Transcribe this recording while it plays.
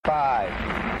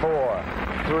5, 4,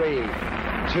 3,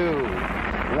 2,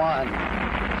 1,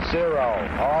 0.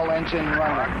 All engine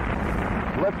running.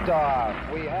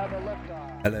 Liftoff. We have a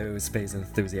liftoff. Hello, space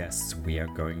enthusiasts. We are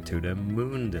going to the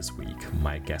moon this week.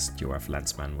 My guest, Yoav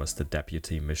Landsman, was the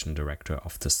Deputy Mission Director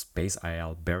of the Space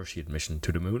IL Beresheet mission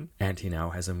to the moon, and he now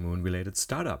has a moon-related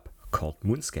startup called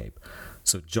Moonscape.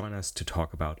 So join us to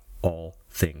talk about all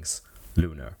things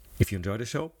lunar. If you enjoy the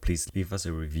show, please leave us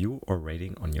a review or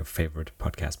rating on your favorite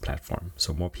podcast platform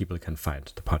so more people can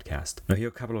find the podcast. Now here are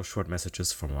a couple of short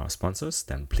messages from our sponsors,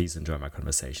 then please enjoy my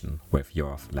conversation with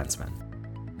Yoav Landsman.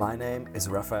 My name is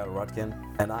Raphael Rodkin,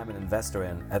 and I'm an investor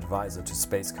and advisor to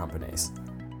space companies.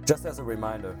 Just as a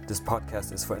reminder, this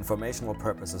podcast is for informational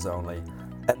purposes only,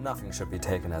 and nothing should be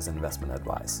taken as investment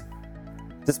advice.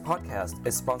 This podcast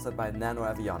is sponsored by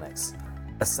NanoAvionics,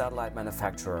 a satellite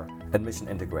manufacturer and mission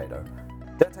integrator.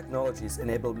 Their technologies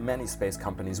enable many space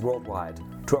companies worldwide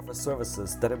to offer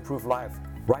services that improve life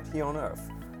right here on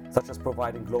Earth, such as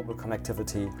providing global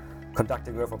connectivity,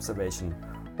 conducting Earth observation,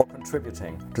 or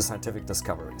contributing to scientific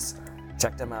discoveries.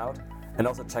 Check them out, and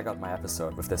also check out my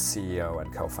episode with their CEO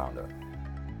and co-founder.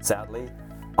 Sadly,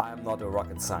 I am not a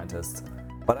rocket scientist,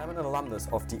 but I'm an alumnus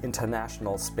of the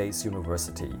International Space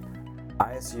University.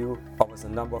 ISU offers a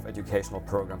number of educational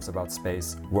programs about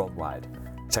space worldwide.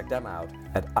 Check them out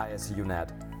at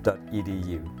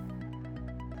isunet.edu.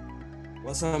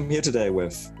 Well, so I'm here today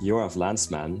with Yoav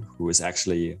Landsman, who is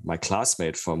actually my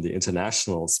classmate from the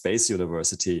International Space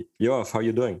University. Yoav, how are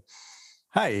you doing?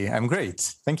 Hi, I'm great.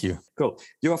 Thank you. Cool.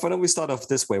 Yoav, why don't we start off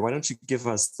this way? Why don't you give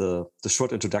us the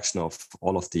short introduction of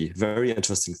all of the very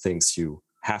interesting things you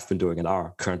have been doing and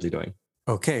are currently doing?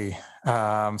 Okay.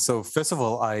 So first of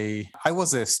all, I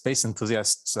was a space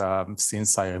enthusiast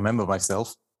since I remember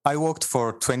myself. I worked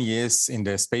for 20 years in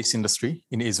the space industry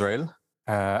in Israel.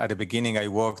 At the beginning, I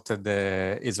worked at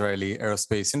the Israeli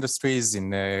aerospace industries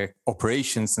in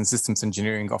operations and systems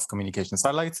engineering of communication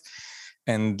satellites.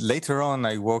 And later on,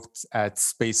 I worked at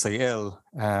Space IL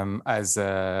as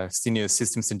a senior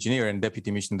systems engineer and deputy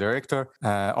mission director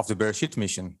of the Beresheet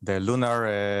mission, the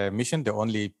lunar mission, the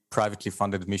only privately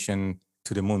funded mission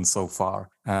to the moon so far.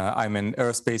 I'm an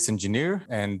aerospace engineer,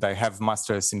 and I have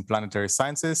masters in planetary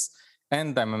sciences.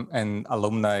 And I'm an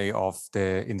alumni of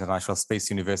the International Space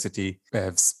University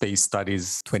Space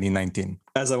Studies 2019.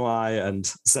 As am I, and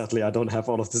sadly, I don't have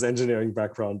all of this engineering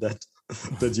background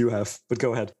that you have, but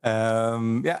go ahead.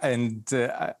 After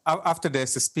the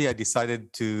SSP, I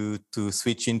decided to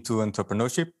switch into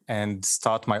entrepreneurship and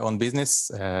start my own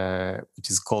business, which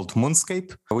is called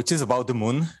Moonscape, which is about the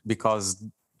moon, because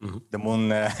the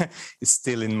moon is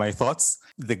still in my thoughts.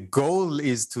 The goal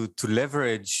is to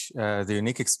leverage the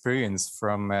unique experience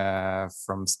from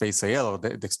Space IL, or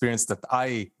the experience that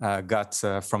I got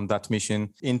from that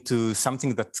mission, into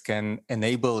something that can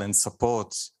enable and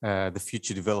support the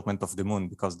future development of the moon,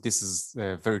 because this is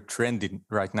very trendy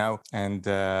right now, and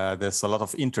there's a lot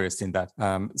of interest in that.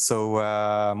 So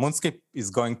Moonscape is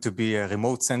going to be a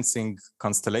remote sensing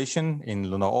constellation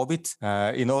in lunar orbit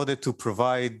in order to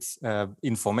provide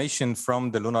information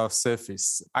from the lunar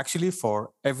surface, actually for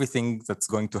everything that's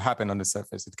going to happen on the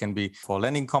surface. It can be for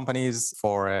landing companies,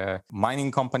 for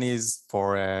mining companies,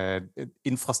 for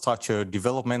infrastructure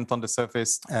development on the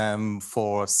surface,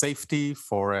 for safety,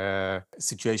 for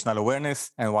situational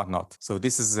awareness and whatnot. So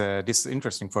this is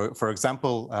interesting. For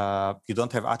example, you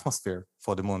don't have atmosphere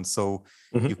for the moon, so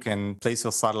you can place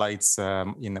your satellites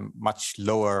in a much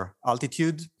lower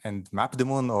altitude and map the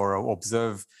moon or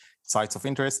observe sites of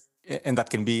interest. And that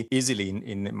can be easily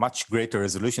in a much greater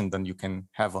resolution than you can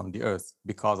have on the Earth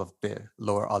because of the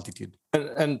lower altitude.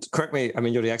 And correct me, I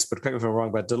mean, you're the expert, correct me if I'm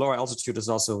wrong, but the lower altitude is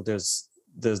also, there's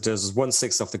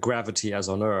 1/6 of the gravity as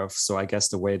on Earth. So I guess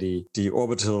the way the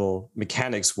orbital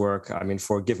mechanics work, I mean,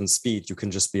 for a given speed, you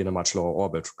can just be in a much lower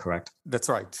orbit, correct? That's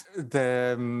right.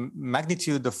 The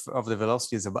magnitude of the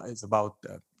velocity is about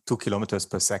 2 kilometers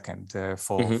per second.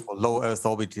 For low Earth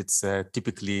orbit, it's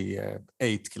typically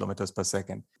 8 kilometers per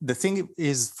second. The thing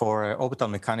is, for orbital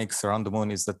mechanics around the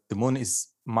moon, is that the moon is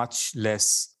much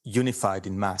less unified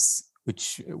in mass,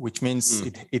 which means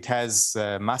it has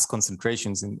mass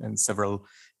concentrations in several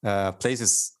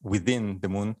places within the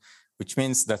moon, which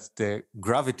means that the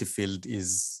gravity field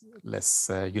is less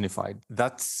unified.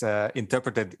 That's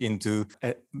interpreted into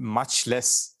much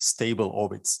less stable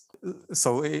orbits.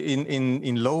 So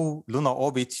in low lunar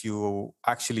orbit, you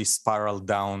actually spiral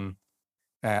down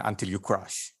until you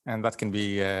crash, and that can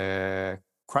be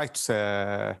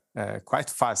quite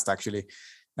fast, actually.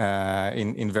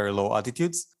 In very low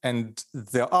altitudes. And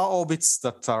there are orbits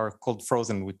that are called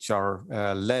frozen, which are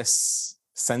less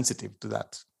sensitive to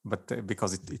that. but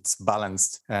because it's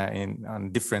balanced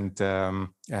on different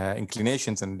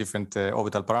inclinations and different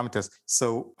orbital parameters.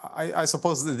 So I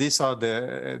suppose that these are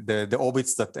the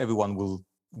orbits that everyone will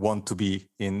want to be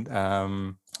in.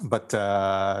 But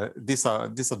these are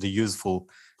the useful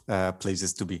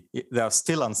places to be. They are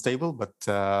still unstable, but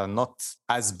not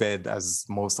as bad as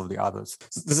most of the others.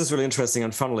 This is really interesting,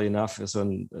 and funnily enough, so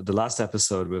in the last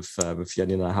episode with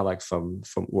Janina Halak from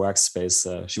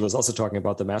Workspace, she was also talking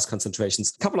about the mass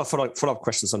concentrations. A couple of follow-up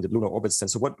questions on the lunar orbits. Then,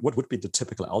 so what would be the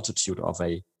typical altitude of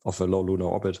a low lunar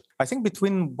orbit? I think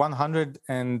between 100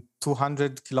 and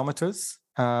 200 kilometers.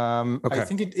 I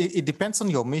think it depends on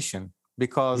your mission.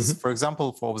 Because, for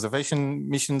example, for observation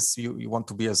missions, you want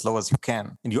to be as low as you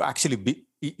can, and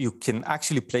you can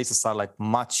actually place a satellite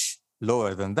much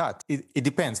lower than that. It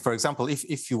depends. For example,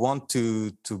 if you want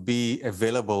to be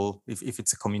available, if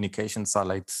it's a communication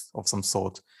satellite of some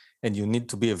sort, and you need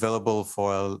to be available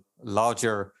for a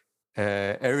larger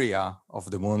area of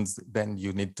the moon, then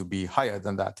you need to be higher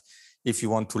than that. If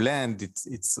you want to land,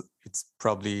 it's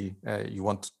probably you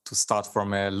want to start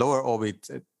from a lower orbit.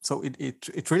 So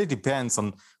it really depends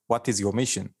on what is your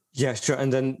mission. Yeah, sure.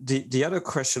 And then the other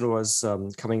question was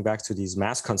coming back to these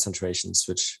mass concentrations,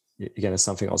 which again is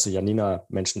something also Janina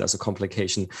mentioned as a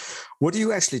complication. What do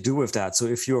you actually do with that? So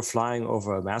if you're flying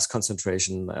over a mass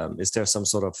concentration, is there some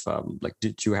sort of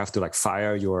did you have to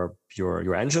fire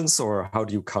your engines, or how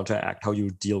do you counteract? How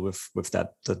you deal with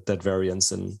that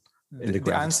variance in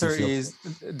the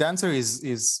answer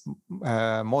is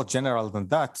more general than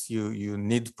that. You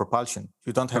need propulsion.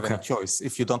 You don't have any choice.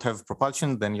 If you don't have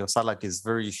propulsion, then your satellite is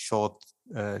very short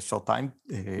time.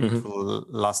 It will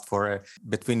last for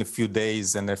between a few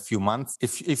days and a few months.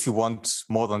 If you want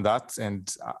more than that, and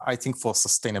I think for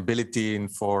sustainability and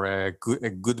for a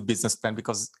good business plan,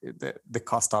 because the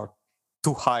costs are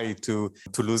too high to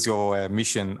lose your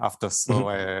mission after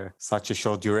such a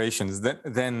short durations,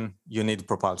 then you need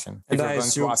propulsion. If you're going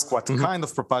to ask what kind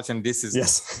of propulsion, this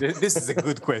is a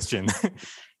good question.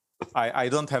 I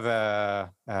don't have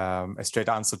a straight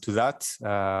answer to that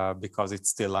because it's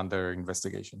still under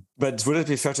investigation. But would it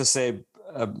be fair to say,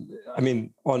 in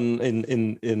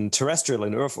terrestrial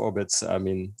and Earth orbits,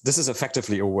 this is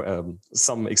effectively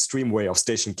some extreme way of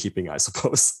station keeping, I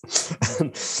suppose.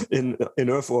 in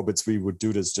Earth orbits, we would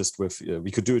do this just with,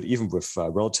 we could do it even with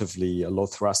relatively low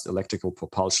thrust electrical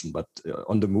propulsion. But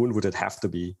on the moon, would it have to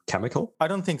be chemical? I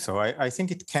don't think so. I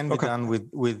think it can be done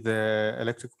with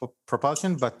electric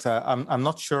propulsion, but I'm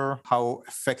not sure how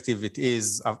effective it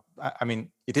is.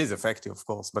 It is effective, of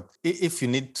course, but if you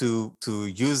need to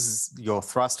use your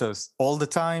thrusters all the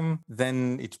time,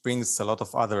 then it brings a lot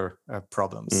of other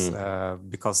problems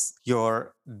because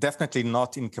you're definitely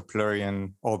not in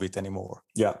Keplerian orbit anymore.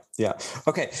 Yeah.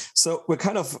 Okay, so we're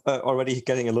kind of already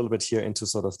getting a little bit here into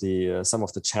sort of the some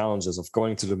of the challenges of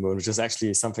going to the moon, which is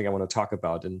actually something I want to talk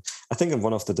about. And I think in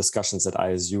one of the discussions at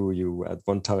ISU, you at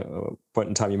one point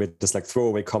in time you made this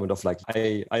throwaway comment of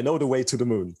I know the way to the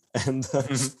moon, and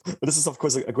this is of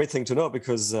course a great thing to know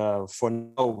because for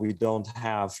now we don't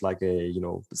have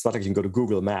it's not like you can go to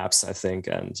Google Maps, I think,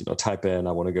 and type in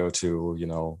I want to go to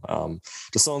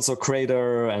the so-and-so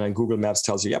crater, and then Google Maps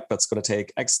tells you, yep, that's going to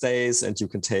take X days, and you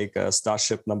can take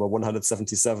Starship number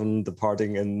 177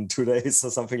 departing in 2 days or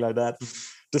something like that.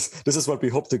 This is what we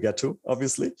hope to get to,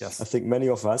 obviously. Yes. I think many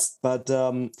of us. But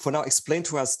for now, explain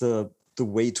to us the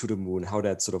way to the moon, how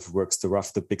that sort of works,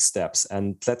 the big steps.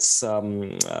 And let's,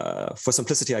 for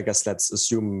simplicity, I guess, let's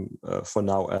assume for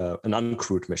now an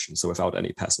uncrewed mission, so without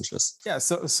any passengers. Yeah,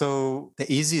 so the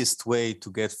easiest way to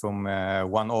get from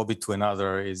one orbit to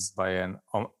another is by an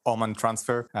Oman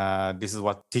transfer. This is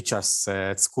what teach us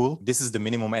at school. This is the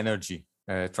minimum energy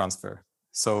transfer.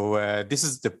 So this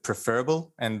is the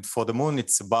preferable, and for the moon,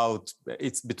 it's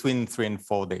between 3 and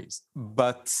 4 days.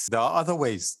 But there are other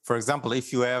ways. For example,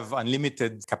 if you have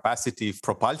unlimited capacity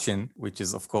propulsion, which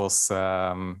is of course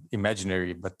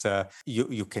imaginary, but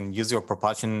you can use your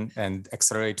propulsion and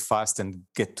accelerate fast and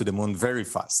get to the moon very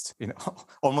fast,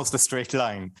 almost a straight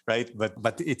line, right?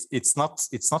 But it's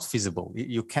not feasible.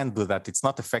 You can't do that. It's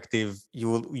not effective.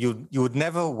 You would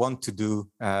never want to do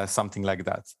something like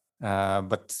that.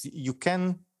 But you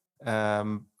can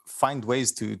find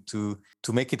ways to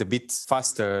make it a bit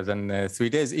faster than 3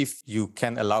 days if you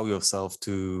can allow yourself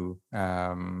to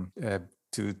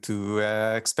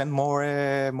expend more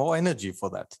energy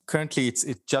for that. Currently, it's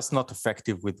just not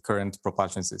effective with current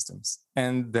propulsion systems,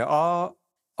 and there are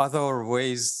other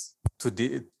ways to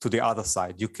the other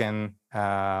side. You can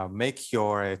make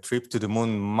your trip to the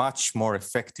moon much more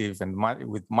effective and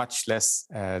with much less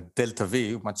delta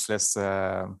V, much less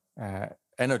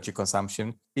energy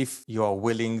consumption if you are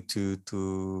willing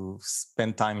to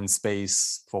spend time in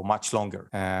space for much longer.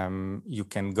 You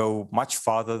can go much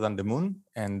farther than the moon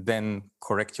and then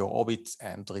correct your orbit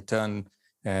and return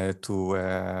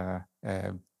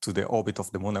to the orbit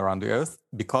of the moon around the Earth.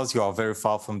 Because you are very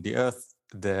far from the Earth,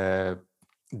 the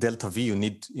delta V you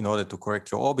need in order to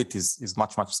correct your orbit is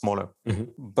much, much smaller. Mm-hmm.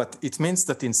 But it means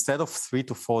that instead of 3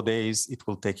 to 4 days, it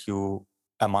will take you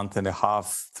a month and a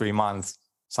half, 3 months,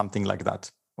 something like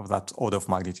that, of that order of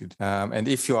magnitude. And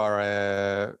if you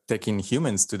are taking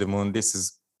humans to the moon, this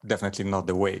is definitely not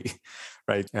the way,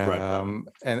 right?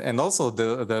 And also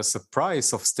there's a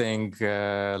price of staying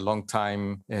a long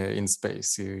time in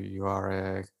space. You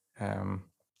are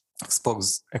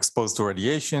exposed to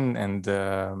radiation, and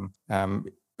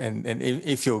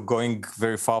if you're going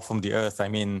very far from the Earth, I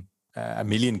mean 1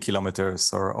 million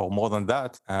kilometers or more than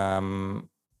that,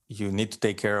 you need to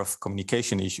take care of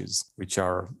communication issues, which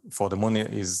are for the moon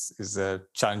is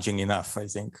challenging enough. I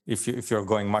think if you're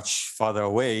going much farther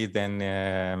away, then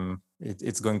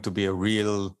it's going to be a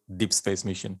real deep space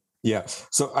mission. Yeah.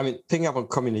 So, I mean, picking up on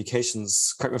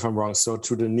communications, correct me if I'm wrong. So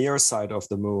to the near side of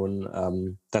the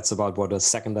moon, that's about what, 1.5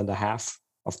 seconds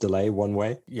of delay one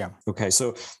way? Yeah. Okay.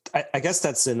 So I guess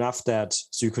that's enough so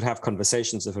you could have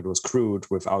conversations if it was crewed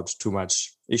without too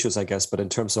much issues, I guess. But in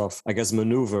terms of, I guess,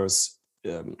 maneuvers,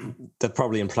 that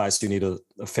probably implies you need a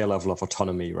fair level of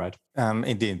autonomy, right?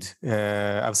 Indeed.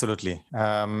 Absolutely.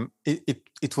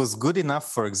 It was good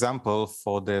enough, for example,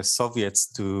 for the Soviets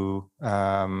to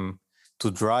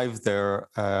drive their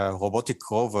robotic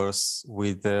rovers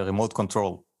with remote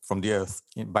control from the Earth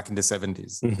back in the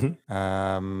 70s.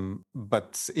 Mm-hmm.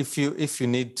 But if you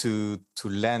need to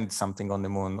land something on the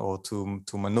moon or to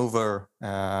maneuver,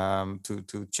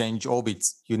 to change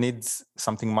orbits, you need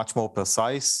something much more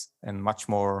precise and much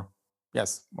more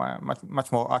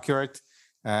accurate.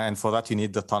 And for that, you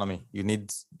need autonomy. You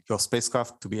need your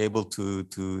spacecraft to be able to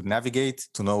navigate,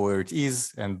 to know where it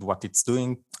is and what it's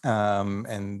doing.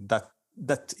 And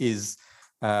that is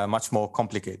much more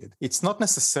complicated. It's not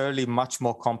necessarily much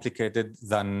more complicated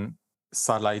than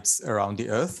satellites around the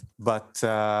Earth, but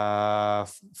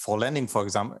for landing, for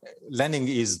example, landing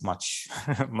is much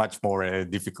more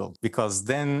difficult, because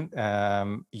then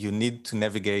you need to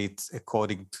navigate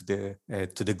according to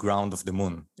the ground of the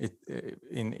moon.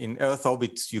 In Earth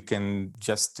orbit, you can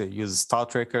just use star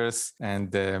trackers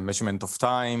and measurement of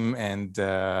time and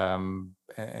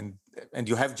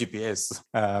you have GPS,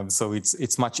 so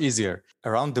it's much easier.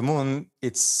 Around the moon,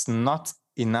 it's not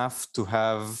enough to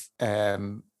have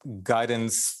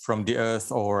guidance from the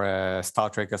Earth or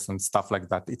star trackers and stuff like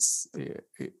that.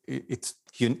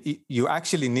 You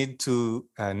actually need to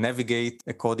navigate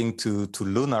according to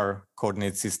lunar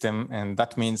coordinate system, and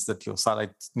that means that your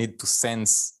satellite need to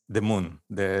sense the moon,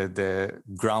 the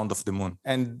ground of the moon.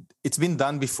 And it's been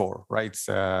done before, right?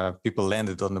 People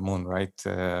landed on the moon, right?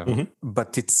 Mm-hmm.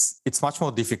 But it's much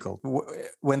more difficult.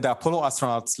 When the Apollo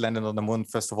astronauts landed on the moon,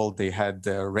 first of all, they had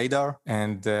radar,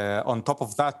 and on top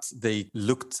of that, they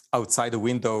looked outside the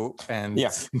window and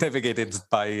navigated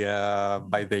by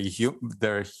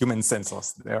their human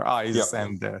sensors, their eyes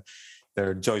and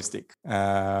their joystick.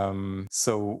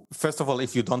 So first of all,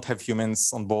 if you don't have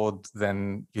humans on board,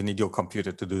 then you need your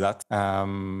computer to do that.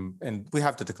 And we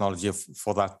have the technology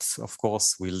for that, of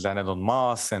course. We landed on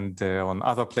Mars and on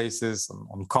other places,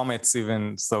 on comets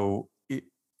even. So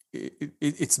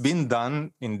it's been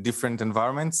done in different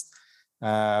environments.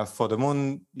 For the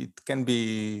moon, it can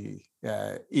be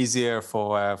easier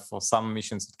for some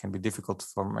missions. It can be difficult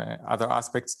from other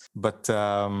aspects. But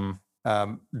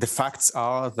the facts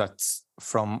are that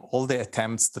from all the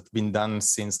attempts that have been done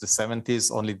since the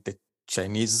 70s, only the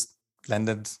Chinese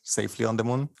landed safely on the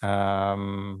moon.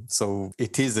 So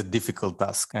it is a difficult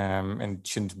task and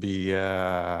shouldn't be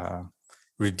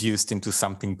reduced into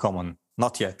something common.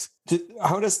 Not yet.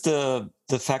 How does the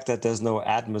fact that there's no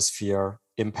atmosphere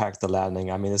impact the landing?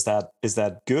 I mean, is that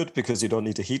good because you don't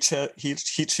need a heat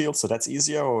shield, so that's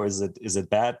easier, or is it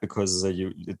bad because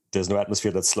there's no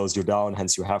atmosphere that slows you down,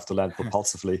 hence you have to land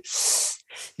propulsively?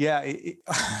 Yeah,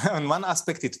 on one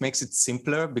aspect, it makes it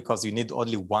simpler because you need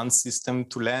only one system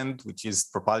to land, which is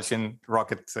propulsion,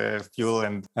 rocket fuel,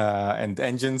 and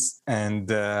engines. And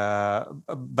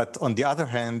but on the other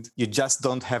hand, you just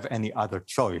don't have any other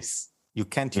choice. You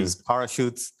can't use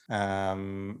parachutes,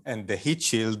 and the heat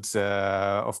shield,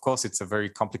 of course, it's a very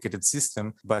complicated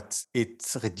system, but it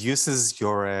reduces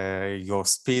your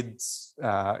speed.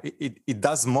 It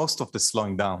does most of the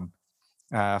slowing down.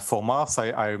 For Mars,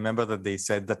 I remember that they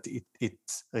said that it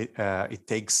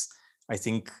takes I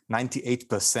think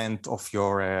 98% of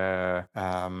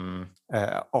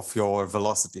your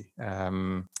velocity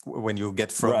when you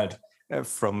get from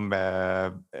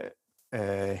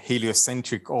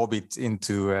heliocentric orbit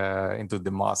into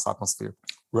the Mars atmosphere.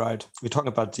 Right. We're talking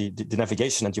about the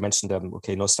navigation, and you mentioned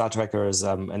no star trackers,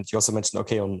 and you also mentioned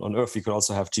on Earth you could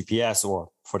also have GPS, or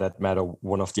for that matter,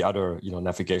 one of the other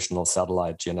navigational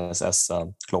satellite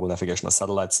GNSS global navigational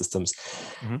satellite systems.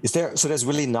 Mm-hmm. There's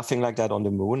really nothing like that on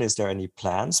the Moon? Is there any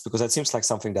plans? Because that seems like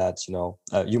something that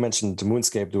you mentioned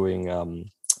Moonscape doing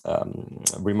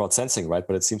remote sensing, right?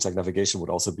 But it seems like navigation would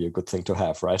also be a good thing to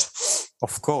have, right?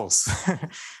 Of course.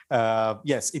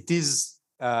 Yes, it is.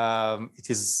 It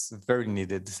is very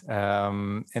needed,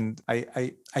 and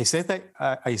I say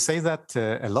that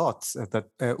a lot. That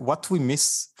what we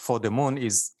miss for the Moon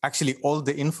is actually all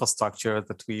the infrastructure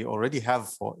that we already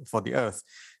have for the Earth.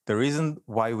 The reason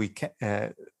why we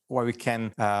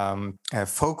can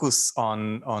focus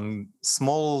on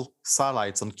small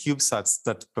satellites, on CubeSats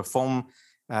that perform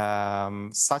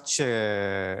such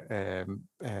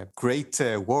great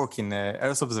work in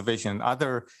Earth observation and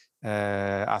other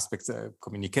aspects,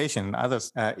 communication and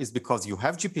others, is because you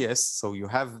have GPS, so you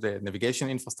have the navigation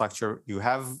infrastructure, you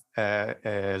have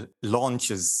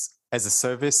launches as a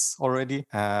service already.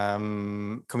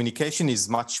 Communication is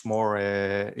much more,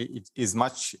 it is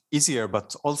much easier,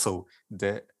 but also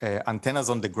the antennas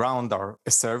on the ground are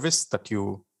a service that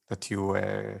you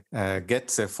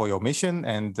get for your mission,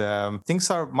 and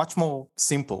things are much more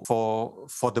simple.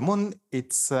 For the Moon,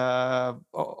 it's of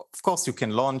course you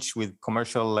can launch with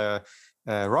commercial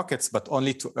rockets, but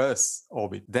only to Earth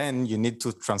orbit. Then you need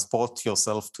to transport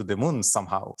yourself to the Moon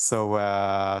somehow. So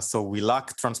we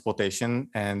lack transportation,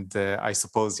 and I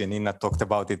suppose Janina talked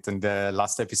about it in the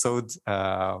last episode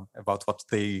about what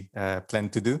they plan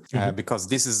to do, because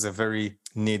this is a very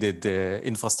needed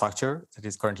infrastructure that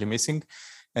is currently missing.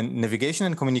 And navigation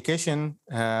and communication,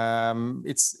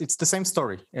 it's the same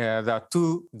story. There are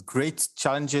two great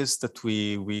challenges that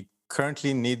we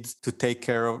currently need to take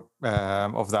care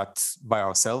of that by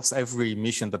ourselves. Every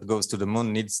mission that goes to the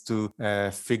Moon needs to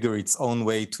figure its own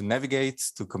way to navigate,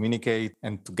 to communicate,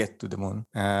 and to get to the Moon.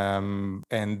 And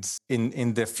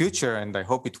in the future, and I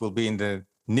hope it will be in the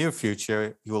near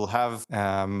future, you will have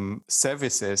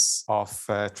services of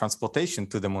transportation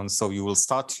to the Moon. So you will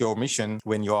start your mission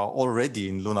when you are already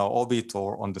in lunar orbit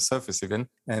or on the surface even,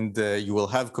 and you will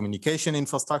have communication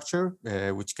infrastructure,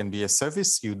 which can be a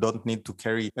service. You don't need to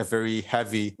carry a very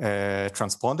heavy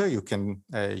transponder. You can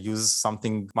use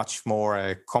something much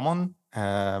more common,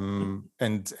 and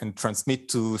transmit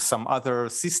to some other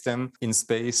system in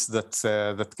space that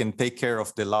can take care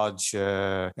of the large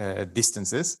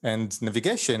distances. And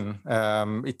navigation,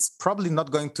 it's probably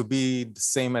not going to be the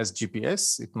same as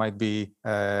GPS. It might be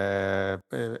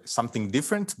something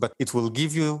different, but it will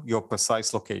give you your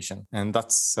precise location, and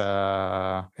that's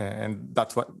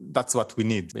what we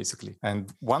need basically.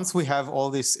 And once we have all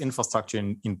this infrastructure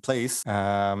in place,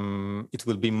 it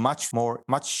will be much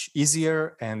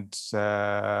easier and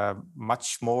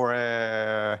much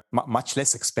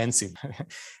less expensive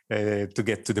to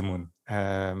get to the Moon,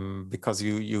 because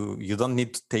you don't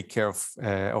need to take care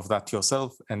of that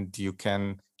yourself, and you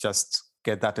can just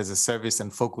get that as a service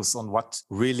and focus on what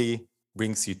really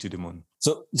brings you to the Moon.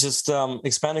 So just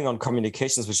expanding on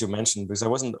communications, which you mentioned, because I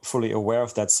wasn't fully aware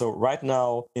of that. So right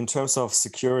now, in terms of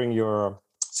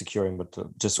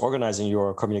just organizing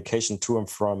your communication to and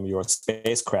from your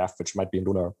spacecraft, which might be in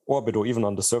lunar orbit or even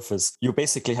on the surface, you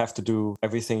basically have to do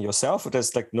everything yourself.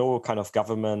 There's like no kind of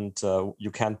government,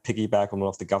 you can't piggyback on one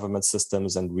of the government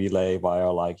systems and relay via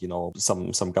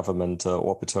some government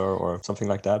orbiter or something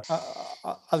like that.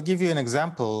 I'll give you an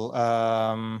example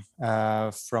from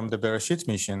the Bereshit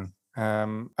mission.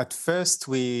 At first,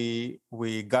 we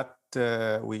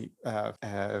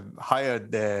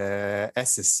hired the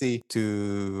SSC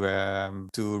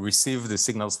to receive the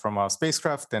signals from our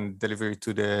spacecraft and deliver it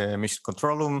to the mission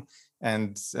control room,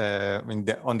 and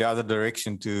on the other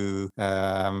direction to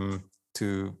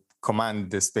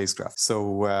command the spacecraft.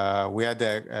 So we had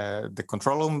the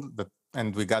control room,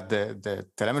 and we got the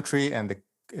telemetry and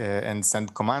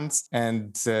send commands.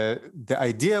 And the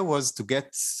idea was to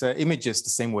get images the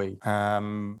same way.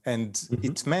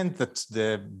 It meant that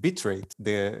the bit rate,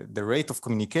 the rate of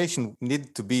communication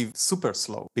needed to be super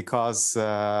slow because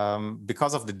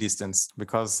of the distance,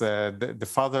 because the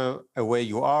farther away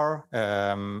you are,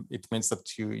 it means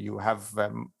that you have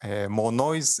more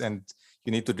noise, and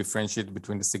you need to differentiate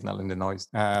between the signal and the noise.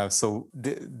 So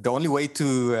the only way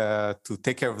to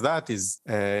take care of that is,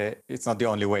 it's not the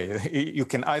only way. You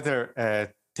can either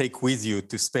take with you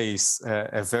to space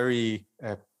a very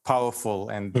powerful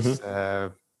and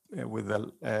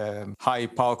a high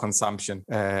power consumption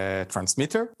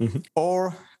transmitter,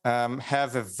 or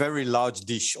have a very large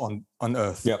dish on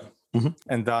Earth. Yeah.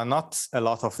 And there are not a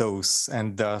lot of those,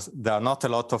 and there are not a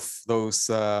lot of those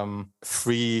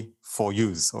free for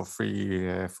use or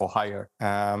free for hire.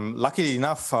 Luckily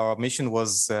enough, our mission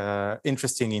was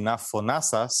interesting enough for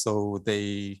NASA, so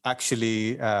they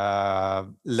actually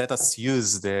let us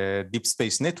use the deep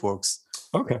space networks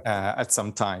at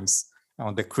some times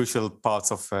on the crucial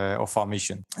parts of our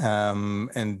mission.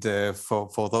 And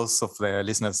for those of the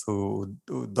listeners who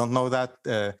don't know that,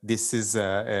 this is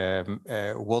a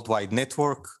worldwide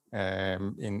network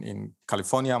in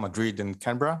California, Madrid, and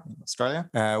Canberra, in Australia,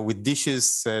 with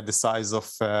dishes the size of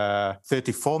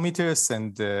 34 meters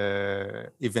and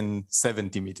even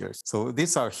 70 meters. So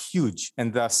these are huge,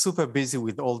 and they're super busy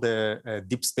with all the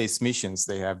deep space missions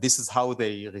they have. This is how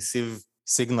they receive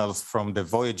signals from the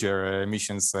Voyager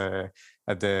missions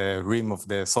at the rim of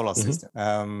the solar system.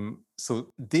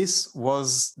 So this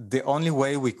was the only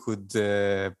way we could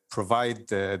provide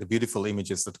the beautiful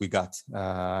images that we got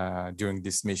during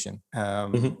this mission.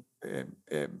 In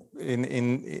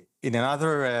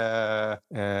another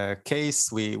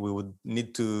case, we would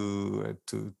need to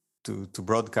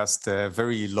broadcast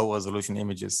very low resolution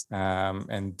images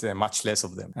and much less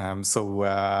of them. So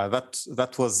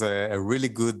that was a really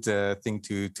good thing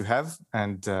to have.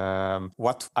 And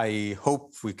what I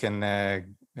hope we can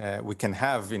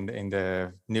have in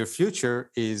the near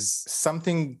future is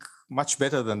something much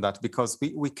better than that, because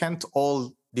we can't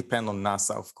all depend on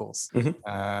NASA, of course.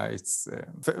 It's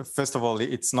first of all,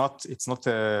 it's not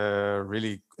a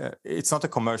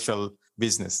commercial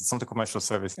business. It's not a commercial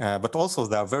service, but also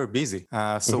they are very busy.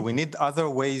 So we need other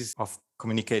ways of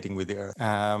communicating with the Earth,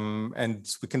 and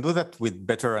we can do that with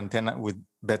better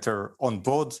better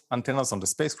onboard antennas on the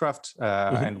spacecraft,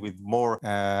 and with more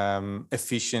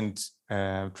efficient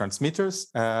transmitters.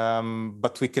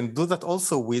 But we can do that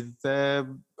also with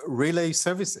relay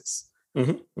services.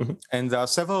 And there are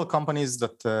several companies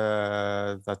that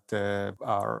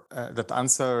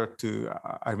answer to.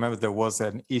 I remember there was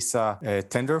an ESA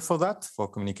tender for that, for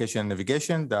communication and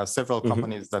navigation. There are several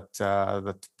companies that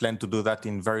plan to do that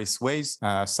in various ways.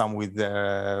 Some with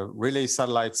relay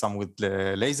satellites, some with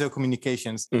laser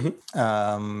communications.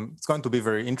 It's going to be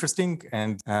very interesting,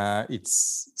 and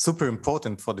it's super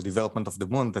important for the development of the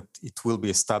moon that it will be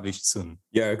established soon.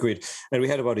 Yeah, agreed. And we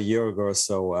had about a year ago or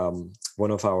so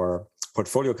one of our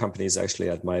portfolio companies actually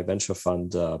at my venture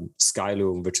fund,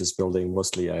 Skyloom, which is building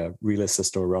mostly a relay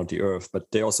system around the Earth, but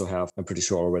they also have, I'm pretty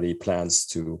sure, already plans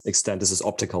to extend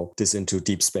this into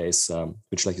deep space,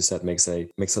 which, like you said, makes a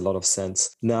lot of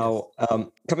sense. Now,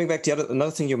 coming back,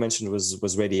 another thing you mentioned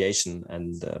was radiation,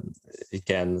 and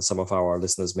again, some of our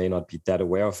listeners may not be that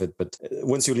aware of it, but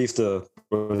once you leave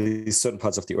these certain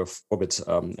parts of the Earth orbit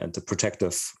and the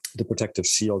protective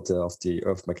shield of the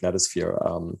Earth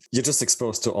magnetosphere, you're just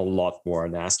exposed to a lot more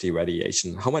nasty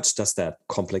radiation. How much does that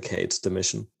complicate the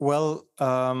mission? Well,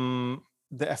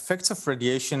 the effects of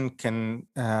radiation can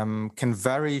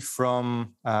vary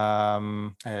from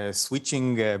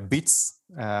switching bits.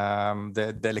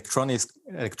 The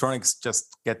electronics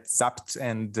just get zapped,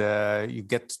 and you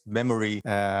get memory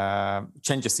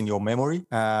changes in your memory,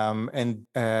 and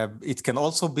it can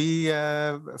also be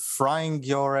frying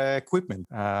your equipment.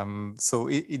 So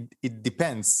it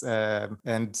depends,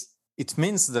 and it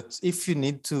means that if you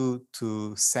need to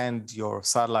send your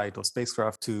satellite or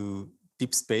spacecraft to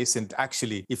deep space, and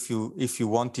actually if you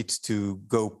want it to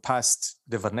go past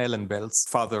the Van Allen belts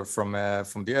farther from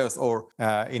the Earth, or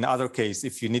in other case,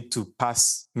 if you need to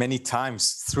pass many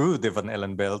times through the Van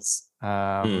Allen belts,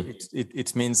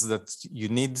 it means that you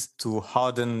need to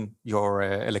harden your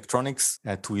electronics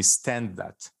to withstand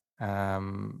that.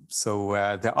 So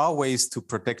there are ways to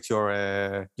protect your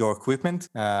equipment.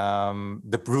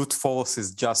 The brute force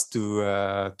is just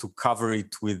to cover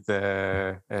it with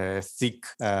thick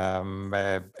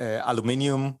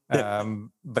aluminium,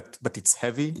 but it's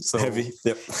heavy. So heavy.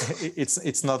 Yep.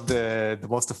 It's not the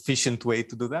most efficient way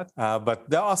to do that. But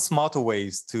there are smarter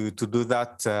ways to do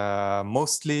that,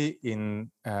 mostly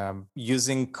in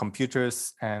using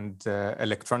computers and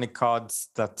electronic cards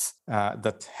that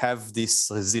have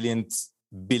this resilience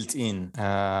built in,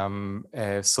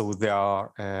 so they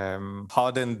are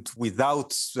hardened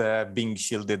without being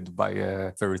shielded by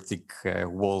very thick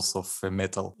walls of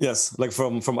metal. Yes, like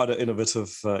from other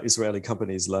innovative Israeli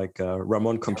companies like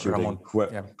Ramon Computing, who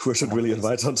I should really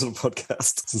invite onto the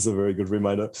podcast. This is a very good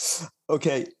reminder.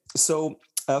 Okay, so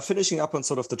finishing up on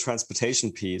sort of the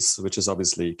transportation piece, which is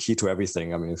obviously key to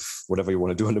everything. I mean, if whatever you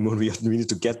want to do on the moon, we need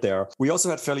to get there. We also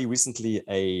had fairly recently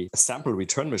a sample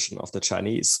return mission of the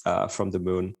Chinese from the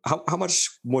moon. How much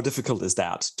more difficult is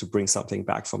that to bring something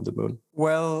back from the moon?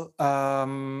 Well,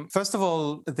 first of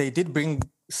all, they did bring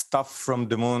stuff from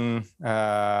the moon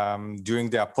during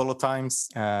the Apollo times.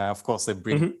 Of course, they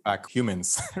bring back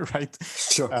humans, right?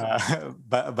 Sure.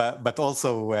 But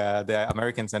also the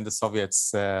Americans and the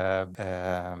Soviets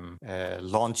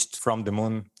launched from the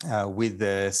moon with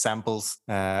the samples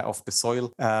of the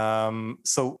soil.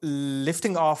 So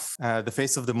lifting off the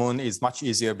face of the moon is much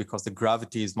easier because the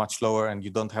gravity is much lower and you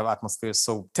don't have atmosphere.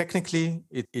 So technically,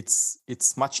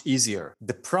 it's much easier.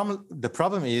 The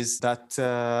problem is that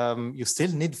you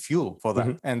still need fuel for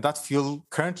that. And that fuel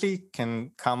currently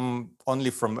can come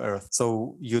only from Earth.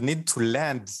 So you need to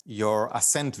land your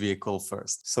ascent vehicle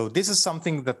first. So this is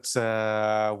something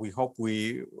that we hope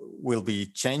will be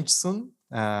changed soon.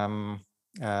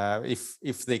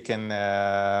 If they can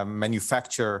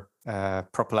manufacture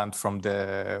propellant from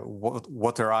the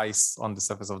water ice on the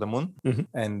surface of the moon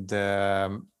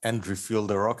and refuel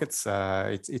the rockets.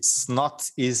 It's not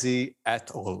easy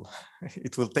at all.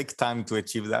 It will take time to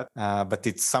achieve that, but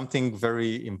it's something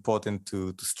very important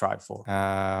to strive for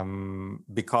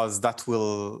because that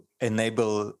will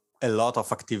enable a lot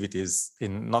of activities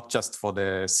in not just for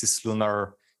the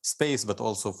cislunar space, but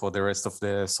also for the rest of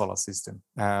the solar system.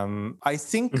 I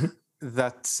think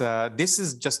that this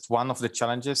is just one of the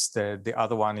challenges. The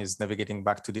other one is navigating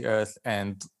back to the Earth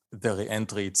and the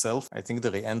re-entry itself. I think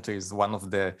the re-entry is one of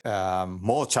the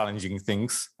more challenging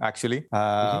things, actually.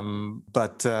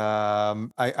 But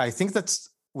I think that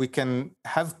we can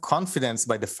have confidence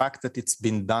by the fact that it's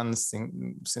been done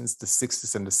since the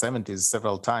 60s and the 70s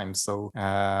several times. So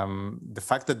the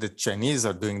fact that the Chinese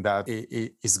are doing that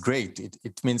is great.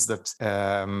 It means that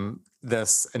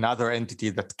there's another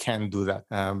entity that can do that.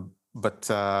 But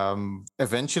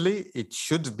eventually it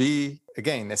should be,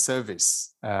 again, a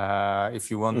service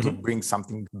if you want to bring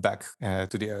something back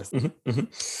to the Earth.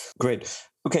 Great.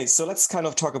 Okay, so let's kind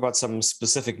of talk about some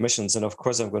specific missions, and of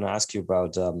course, I'm going to ask you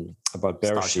about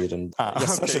Beresheet and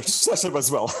Starship as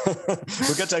well.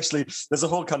 We'll get to actually. There's a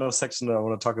whole kind of section that I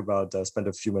want to talk about. Spend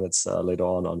a few minutes later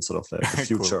on sort of the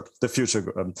future, the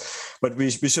future. But we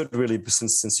should really,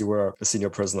 since you were a senior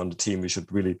person on the team, we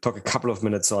should really talk a couple of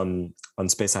minutes on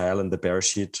Space IL and the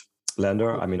Beresheet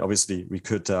lander. I mean, obviously, we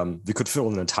could fill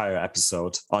an entire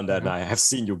episode on that, and I have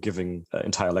seen you giving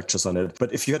entire lectures on it.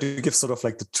 But if you had to give sort of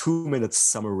like the 2-minute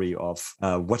summary of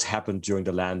what happened during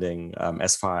the landing,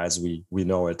 as far as we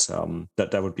know it,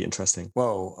 that would be interesting.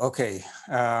 Whoa, okay.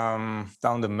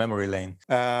 Down the memory lane.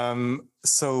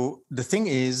 So the thing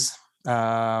is,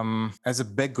 as a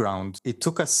background, it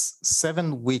took us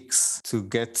 7 weeks to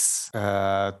get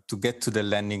to the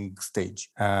landing stage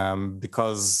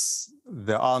because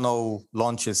there are no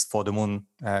launches for the moon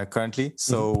currently.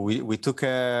 So we took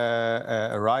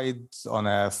a ride on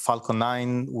a Falcon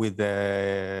 9 with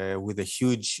a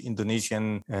huge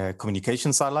Indonesian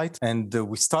communication satellite, and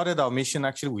we started our mission.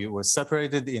 Actually, we were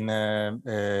separated in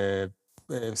a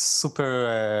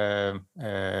super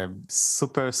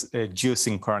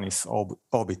geosynchronous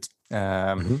orbit.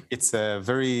 It's a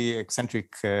very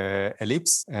eccentric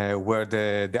ellipse where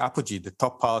the apogee, the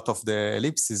top part of the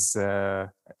ellipse, is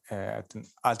at an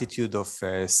altitude of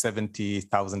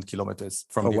 70,000 kilometers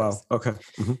from the Earth. Wow. Okay.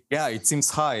 Yeah, it seems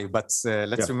high, but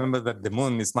let's remember that the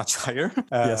moon is much higher.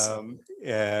 Yes.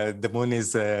 The moon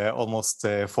is almost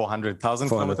 400,000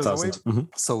 kilometers away.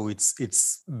 So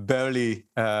it's barely.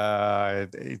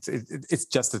 It's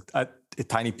just a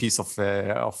tiny piece of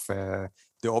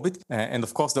the orbit, and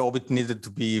of course the orbit needed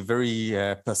to be very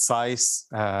precise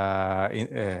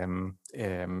in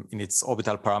its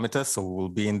orbital parameters, so we'll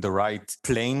be in the right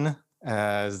plane.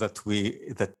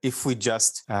 That if we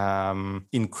just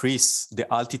increase the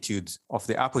altitude of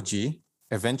the apogee,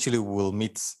 eventually we'll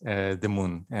meet the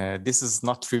moon. This is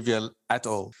not trivial at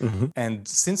all. And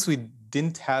since we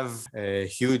didn't have a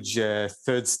huge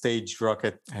third stage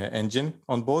rocket engine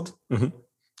on board,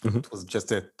 it was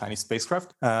just a tiny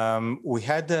spacecraft. We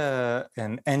had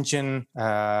an engine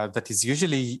that is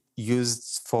usually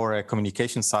used for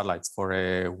communication satellites, for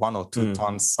a 1 or 2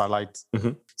 ton satellite.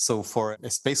 So for a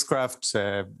spacecraft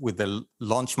with a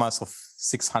launch mass of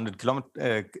 600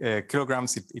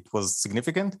 kilograms, it was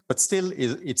significant. But still,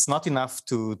 it's not enough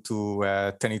to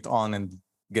turn it on and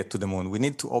get to the moon. We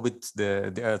need to orbit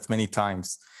the Earth many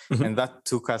times. And that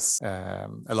took us a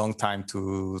long time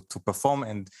to perform.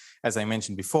 And as I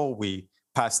mentioned before, we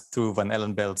passed through Van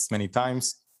Allen belts many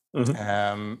times,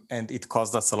 and it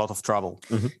caused us a lot of trouble.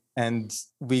 And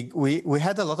we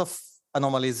had a lot of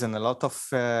anomalies and a lot of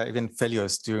even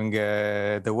failures during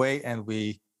the way, and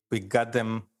we got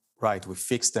them right. We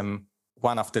fixed them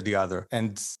one after the other,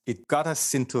 and it got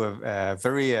us into a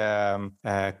very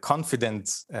confident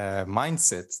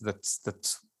mindset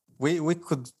that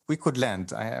we could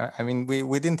land. I mean,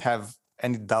 we didn't have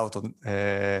any doubt on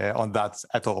that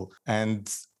at all. And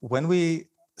when we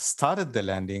started the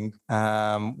landing,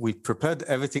 we prepared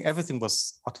everything. Everything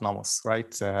was autonomous,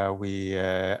 right? We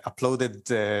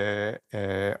uploaded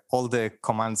all the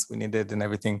commands we needed and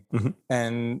everything. Mm-hmm.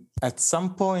 And at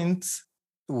some point,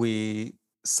 we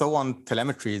saw on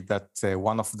telemetry that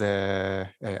one of the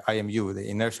IMU, the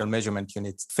inertial measurement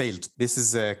unit, failed. This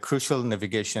is a crucial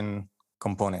navigation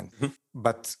component. Mm-hmm.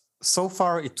 But so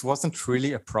far, it wasn't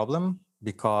really a problem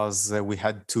because we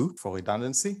had two for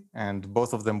redundancy, and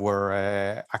both of them were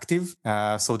active.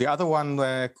 So the other one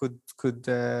could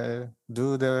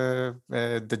do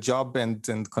the job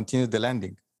and continue the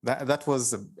landing. That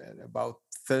was about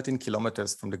 13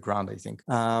 kilometers from the ground, I think.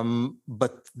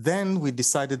 But then we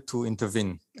decided to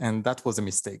intervene, and that was a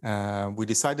mistake. We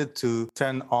decided to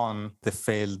turn on the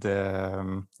failed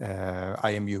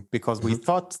IMU because we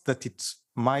thought that it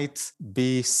might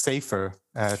be safer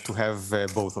to have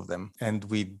both of them. And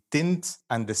we didn't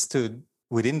understand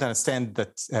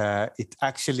that it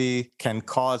actually can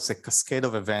cause a cascade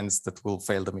of events that will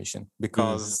fail the mission,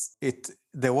 because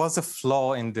there was a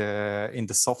flaw in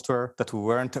the software that we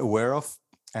weren't aware of,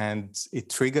 and it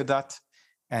triggered that,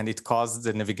 and it caused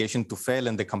the navigation to fail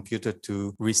and the computer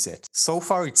to reset. So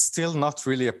far, it's still not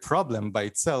really a problem by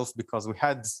itself because we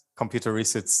had computer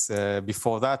resets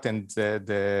before that, and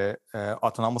the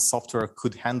autonomous software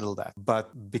could handle that.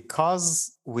 But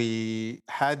because we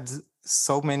had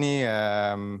so many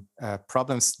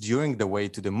problems during the way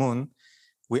to the moon,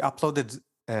 we uploaded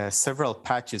several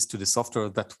patches to the software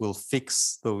that will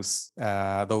fix those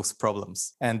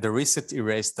problems, and the reset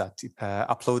erased that. It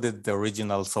uploaded the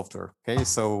original software. Okay,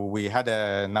 so we had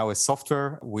now a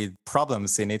software with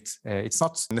problems in it. It's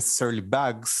not necessarily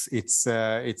bugs. It's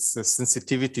a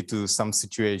sensitivity to some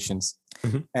situations.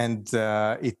 Mm-hmm. And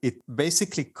it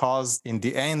basically caused, in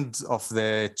the end of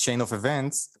the chain of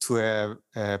events, to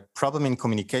a problem in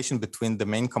communication between the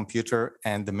main computer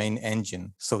and the main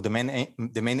engine. So the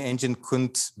main engine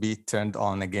couldn't be turned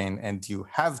on again, and you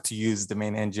have to use the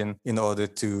main engine in order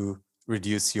to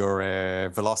reduce your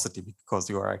velocity, because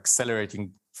you are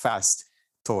accelerating fast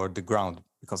toward the ground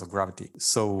because of gravity.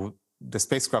 So the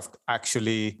spacecraft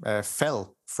actually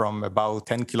fell from about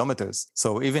 10 kilometers.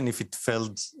 So even if it fell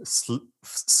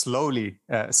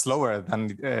slower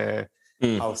than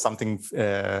how something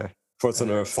falls on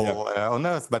Earth, on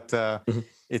Earth, but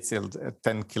it's still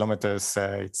 10 kilometers.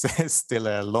 It's still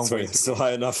a long way. Still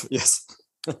high enough, yes.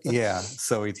 Yeah,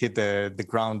 so it hit the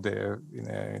ground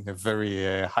in a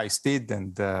very high speed,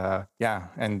 and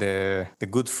and the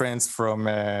good friends from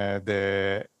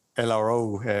the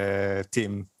LRO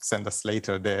team sent us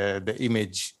later the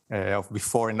image of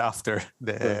before and after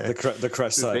the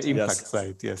crash site, the impact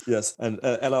site. Yes. And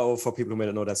LRO, for people who may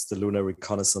not know, that's the Lunar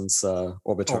Reconnaissance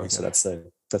Orbiter. So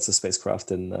that's a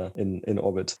spacecraft in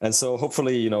orbit. And so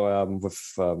hopefully,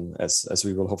 as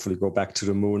we will hopefully go back to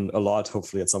the moon a lot,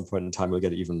 hopefully at some point in time we'll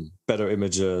get even better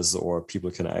images, or people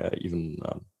can even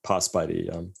pass by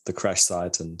the crash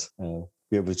site and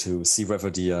be able to see whether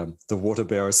the water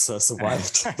bears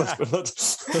survived.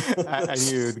 I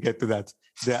knew you'd get to that.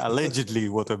 They're allegedly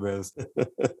water bears.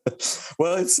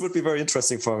 Well, it would be very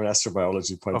interesting from an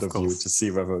astrobiology point of view to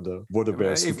see whether the water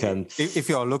bears If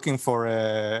you are looking for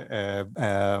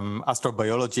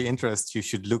astrobiology interest, you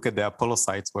should look at the Apollo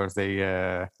sites where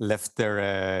they left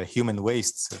their human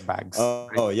waste bags.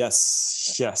 Oh, yes.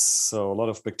 So a lot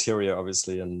of bacteria,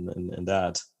 obviously, in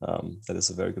that. That is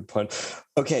a very good point.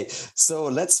 Okay, so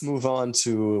let's move on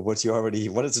to what you already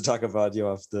wanted to talk about,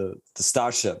 the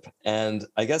Starship. And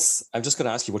I guess I'm just going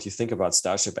to ask you what you think about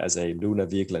Starship as a lunar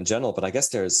vehicle in general. But I guess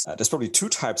there's probably two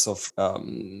types of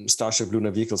Starship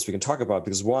lunar vehicles we can talk about,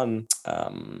 because one,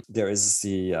 there is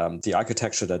the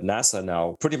architecture that NASA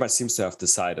now pretty much seems to have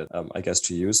decided, I guess,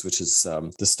 to use, which is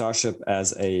the Starship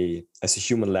as a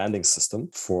human landing system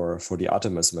for the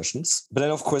Artemis missions. But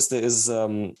then, of course, there is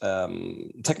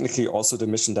technically also the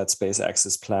mission that SpaceX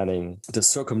is planning, the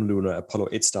circumlunar Apollo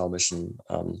 8 style mission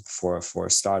for a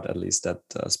start, at least, that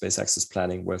SpaceX is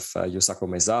planning with Yusaku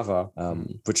Maezawa,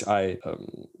 which I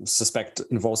suspect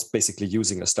involves basically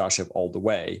using a Starship all the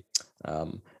way.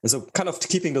 And so kind of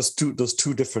keeping those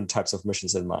two different types of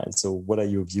missions in mind. So what are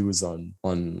your views on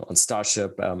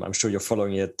Starship? I'm sure you're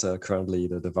following it currently,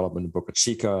 the development in Boca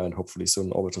Chica, and hopefully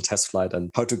soon orbital test flight, and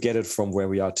how to get it from where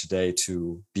we are today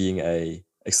to being a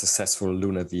a successful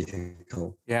lunar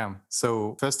vehicle? Yeah.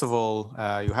 So first of all,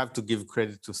 you have to give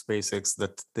credit to SpaceX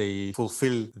that they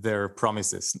fulfill their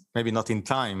promises. Maybe not in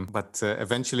time, but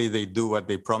eventually they do what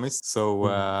they promise.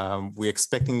 So we're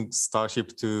expecting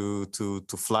Starship to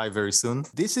fly very soon.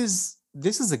 This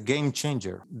is a game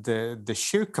changer. The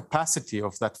sheer capacity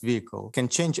of that vehicle can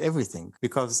change everything,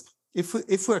 because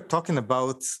if we're talking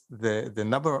about the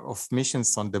number of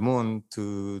missions on the moon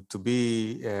to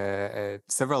be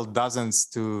several dozens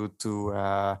to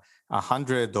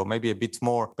 100 or maybe a bit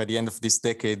more by the end of this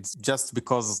decade, just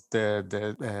because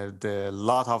the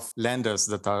lot of landers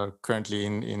that are currently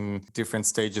in different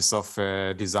stages of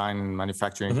design,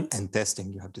 manufacturing, and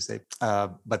testing, you have to say.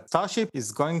 But Starship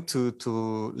is going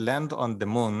to land on the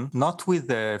moon not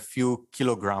with a few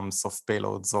kilograms of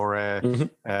payloads or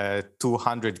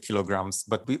 200 kilograms,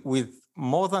 but with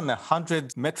more than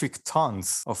 100 metric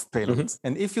tons of payloads.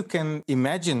 And if you can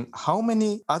imagine how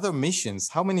many other missions,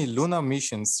 how many lunar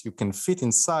missions you can fit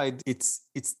inside, it's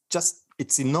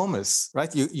enormous,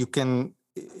 right? You can,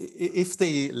 if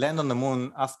they land on the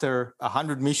moon after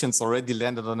 100 missions already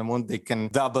landed on the moon, they can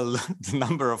double the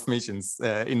number of missions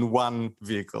in one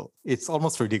vehicle. It's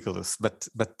almost ridiculous, but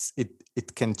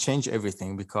it can change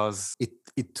everything, because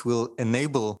it will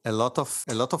enable a lot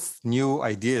of new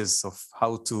ideas of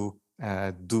how to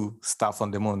do stuff on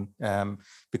the moon,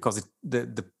 because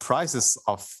the prices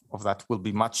of that will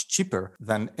be much cheaper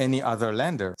than any other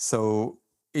lander. So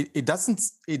it doesn't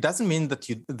mean that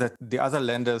the other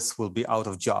landers will be out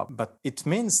of job, but it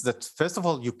means that first of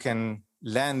all you can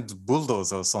land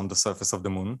bulldozers on the surface of the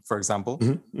moon, for example,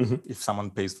 if someone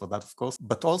pays for that, of course.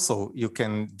 But also you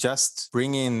can just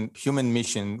bring in human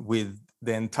mission with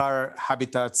the entire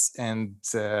habitats and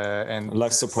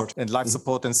life support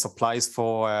and supplies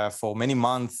for many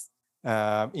months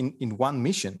in one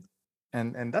mission,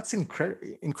 and that's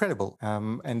incredible.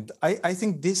 And I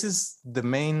think this is the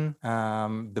main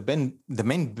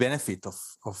benefit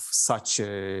of such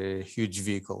a huge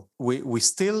vehicle. We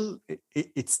still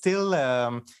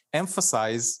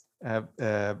emphasize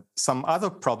some other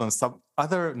problems, some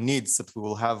other needs that we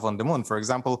will have on the moon. For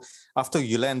example, after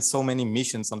you land so many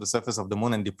missions on the surface of the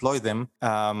moon and deploy them,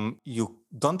 you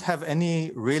don't have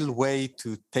any real way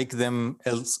to take them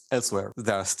elsewhere.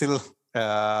 They are still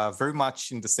very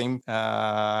much in the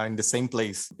same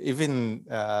place. Even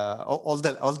all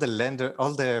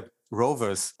the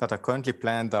rovers that are currently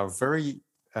planned are very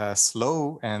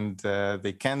slow, and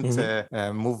they can't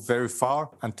move very far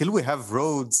until we have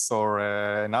roads or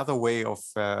another way of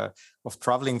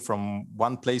traveling from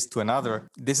one place to another.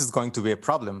 This is going to be a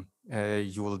problem.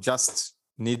 You will just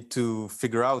need to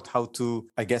figure out how to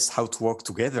work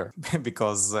together,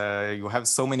 because you have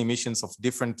so many missions of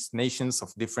different nations,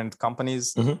 of different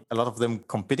companies, a lot of them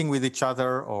competing with each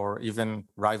other, or even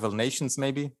rival nations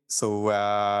maybe. So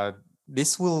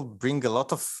this will bring a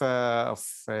lot of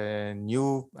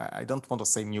new, I don't want to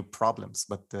say new problems,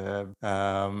 but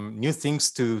new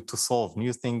things to solve,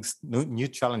 new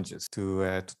challenges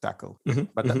to tackle.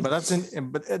 But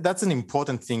that's an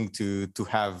important thing to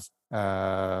have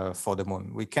for the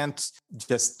moon. We can't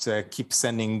just keep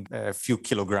sending a few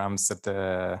kilograms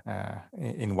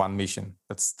in one mission.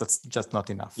 That's just not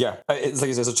enough. Yeah, it's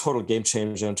like there's a total game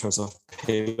changer in terms of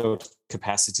payload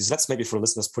capacities. Let's maybe for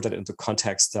listeners put that into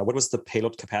context. What was the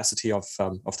payload capacity of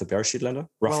the Beresheet lander,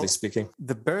 roughly speaking?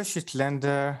 The Beresheet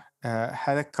lander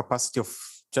had a capacity of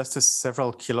just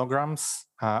several kilograms.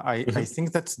 I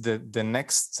think that the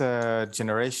next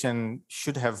generation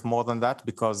should have more than that,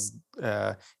 because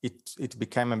it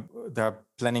became they're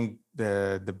planning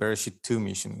the Beresheet 2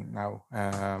 mission now.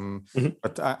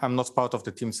 But I'm not part of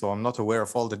the team, so I'm not aware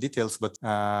of all the details. But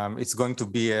it's going to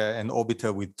be an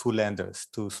orbiter with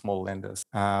two small landers.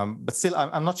 But still,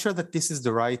 I'm not sure that this is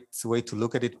the right way to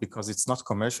look at it, because it's not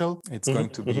commercial. It's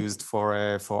going to be used for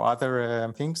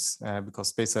other things,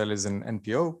 because SpaceX is an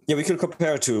NPO. Yeah, we can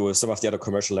compare it to some of the other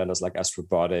commercial landers like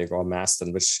Astrobotic or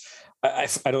Masten, which I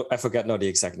forget now the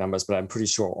exact numbers, but I'm pretty